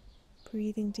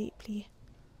 breathing deeply,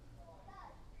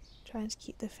 trying to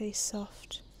keep the face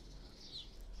soft.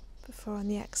 Before on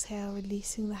the exhale,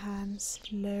 releasing the hands,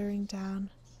 lowering down,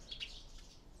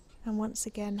 and once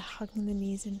again hugging the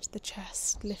knees into the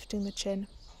chest, lifting the chin.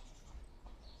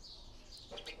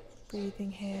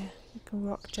 Breathing here, you can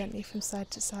rock gently from side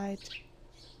to side.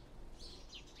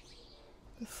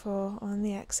 Before on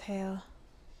the exhale,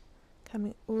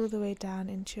 coming all the way down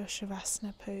into your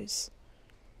Shavasana pose.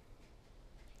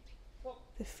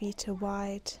 The feet are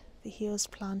wide, the heels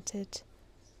planted.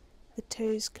 The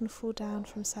toes can fall down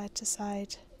from side to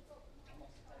side.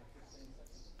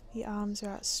 The arms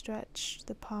are outstretched,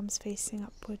 the palms facing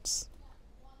upwards.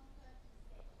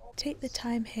 Take the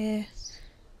time here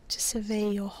to survey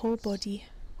your whole body.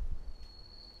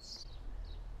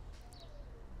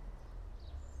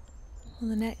 On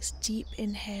the next deep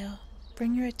inhale,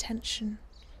 bring your attention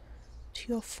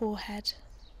to your forehead,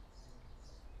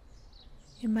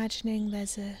 imagining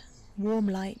there's a warm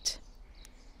light.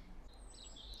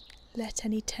 Let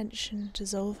any tension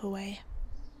dissolve away.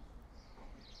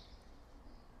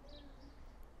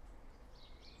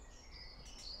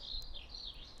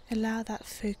 Allow that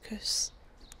focus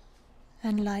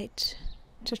and light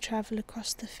to travel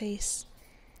across the face,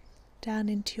 down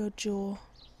into your jaw,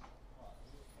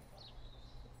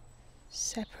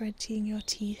 separating your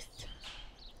teeth,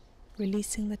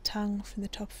 releasing the tongue from the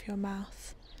top of your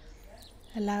mouth,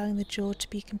 allowing the jaw to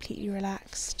be completely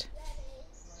relaxed.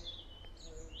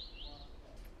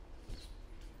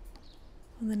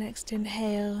 On the next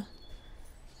inhale,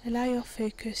 allow your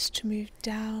focus to move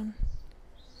down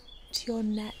to your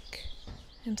neck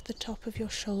and to the top of your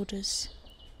shoulders.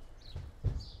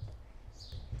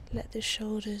 Let the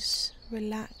shoulders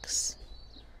relax,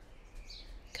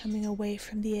 coming away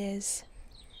from the ears,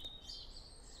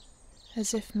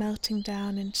 as if melting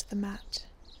down into the mat.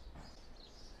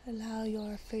 Allow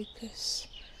your focus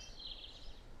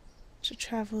to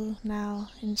travel now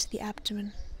into the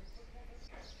abdomen,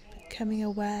 becoming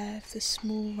aware of the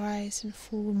small rise and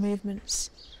fall movements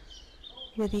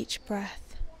with each breath.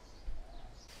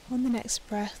 On the next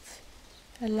breath,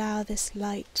 allow this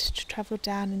light to travel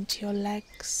down into your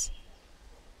legs.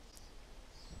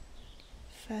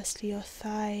 Firstly, your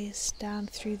thighs, down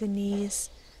through the knees,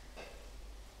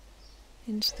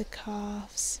 into the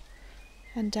calves,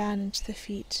 and down into the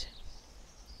feet.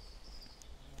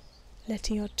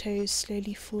 Letting your toes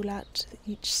slowly fall out to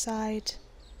each side.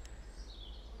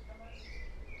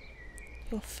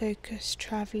 Your focus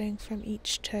travelling from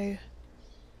each toe,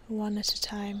 one at a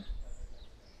time.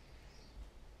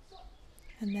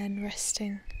 And then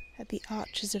resting at the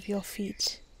arches of your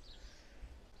feet.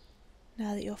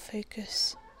 Now that your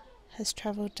focus has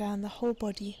travelled down the whole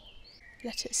body,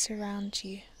 let it surround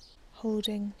you,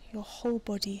 holding your whole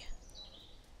body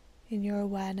in your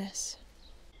awareness.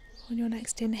 On your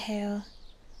next inhale,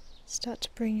 start to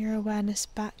bring your awareness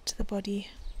back to the body.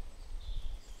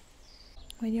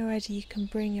 When you're ready, you can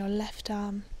bring your left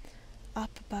arm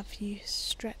up above you,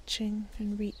 stretching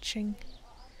and reaching,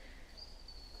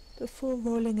 before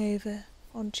rolling over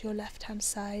onto your left hand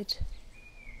side,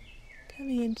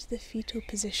 coming into the fetal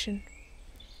position.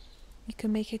 You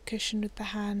can make a cushion with the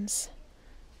hands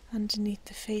underneath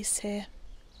the face here.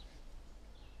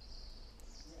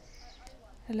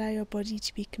 Allow your body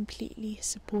to be completely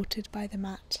supported by the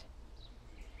mat.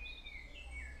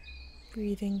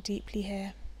 Breathing deeply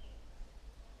here.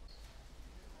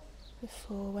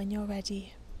 Before, when you're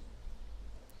ready,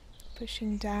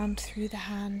 pushing down through the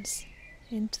hands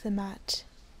into the mat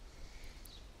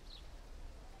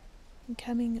and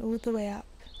coming all the way up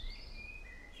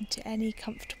into any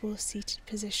comfortable seated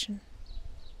position.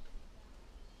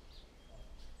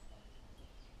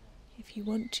 If you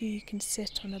want to, you can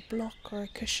sit on a block or a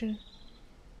cushion.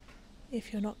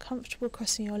 If you're not comfortable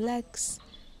crossing your legs,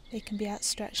 they can be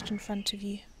outstretched in front of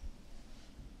you.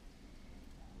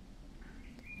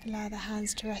 Allow the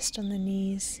hands to rest on the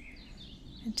knees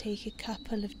and take a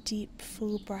couple of deep,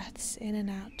 full breaths in and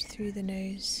out through the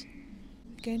nose.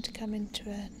 We're going to come into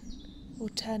an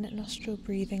alternate nostril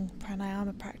breathing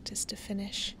pranayama practice to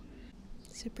finish.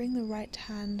 So bring the right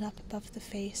hand up above the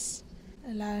face,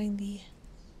 allowing the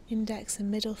index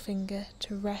and middle finger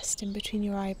to rest in between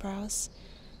your eyebrows.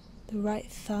 The right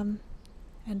thumb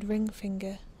and ring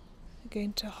finger are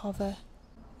going to hover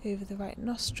over the right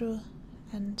nostril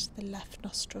and the left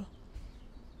nostril.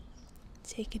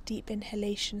 Take a deep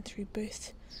inhalation through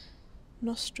both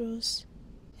nostrils.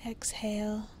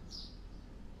 Exhale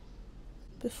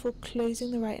before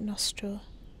closing the right nostril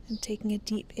and taking a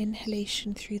deep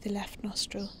inhalation through the left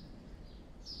nostril.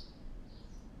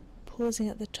 Pausing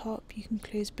at the top, you can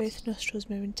close both nostrils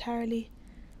momentarily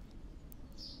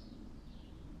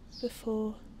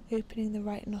before opening the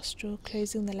right nostril,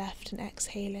 closing the left and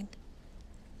exhaling.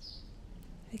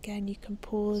 Again, you can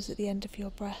pause at the end of your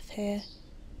breath here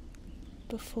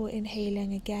before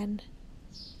inhaling again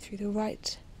through the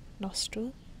right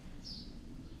nostril.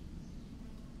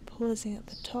 Pausing at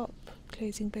the top,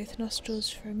 closing both nostrils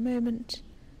for a moment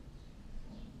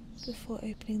before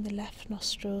opening the left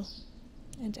nostril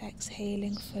and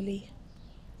exhaling fully.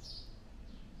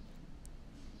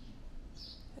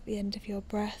 At the end of your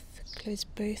breath, close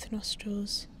both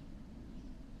nostrils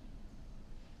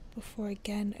before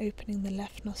again opening the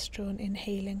left nostril and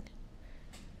inhaling.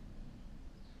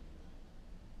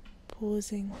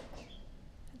 Pausing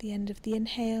at the end of the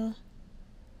inhale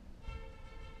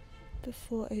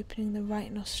before opening the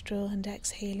right nostril and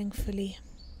exhaling fully.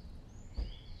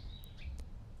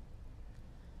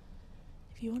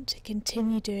 If you want to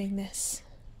continue doing this,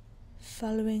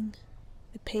 following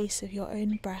the pace of your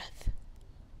own breath,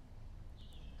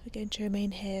 we're going to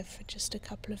remain here for just a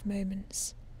couple of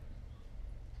moments.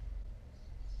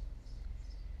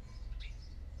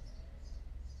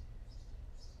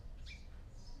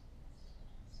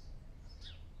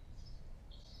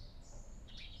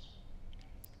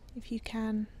 If you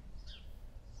can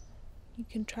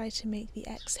try to make the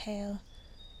exhale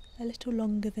a little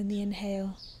longer than the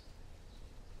inhale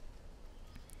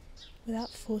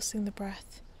without forcing the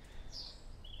breath,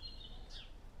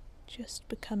 just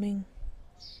becoming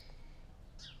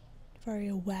very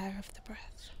aware of the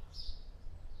breath.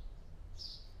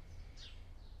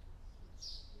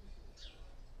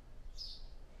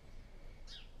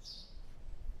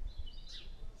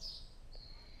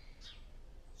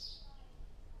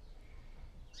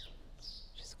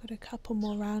 Just got a couple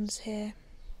more rounds here.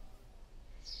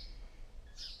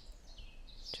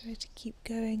 Try to keep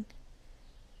going.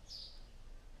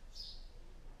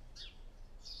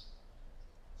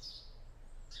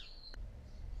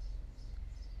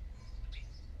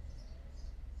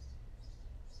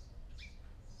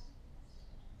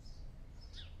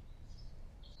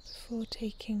 Before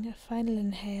taking a final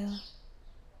inhale,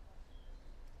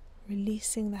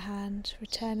 releasing the hand,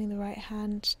 returning the right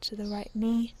hand to the right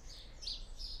knee,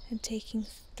 and taking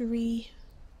 3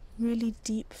 really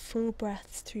deep, full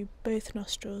breaths through both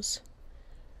nostrils,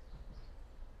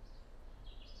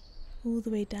 all the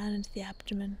way down into the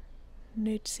abdomen,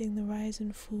 noticing the rise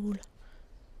and fall,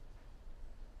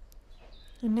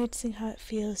 and noticing how it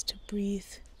feels to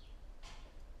breathe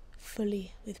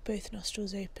fully with both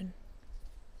nostrils open.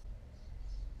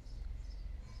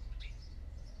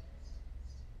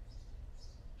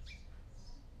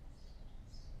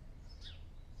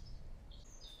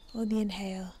 On the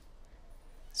inhale,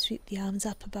 sweep the arms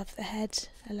up above the head,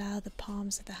 allow the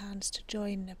palms of the hands to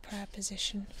join in a prayer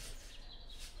position.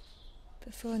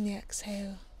 Before on the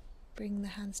exhale, bring the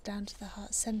hands down to the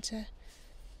heart center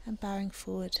and bowing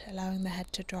forward, allowing the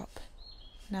head to drop.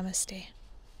 Namaste.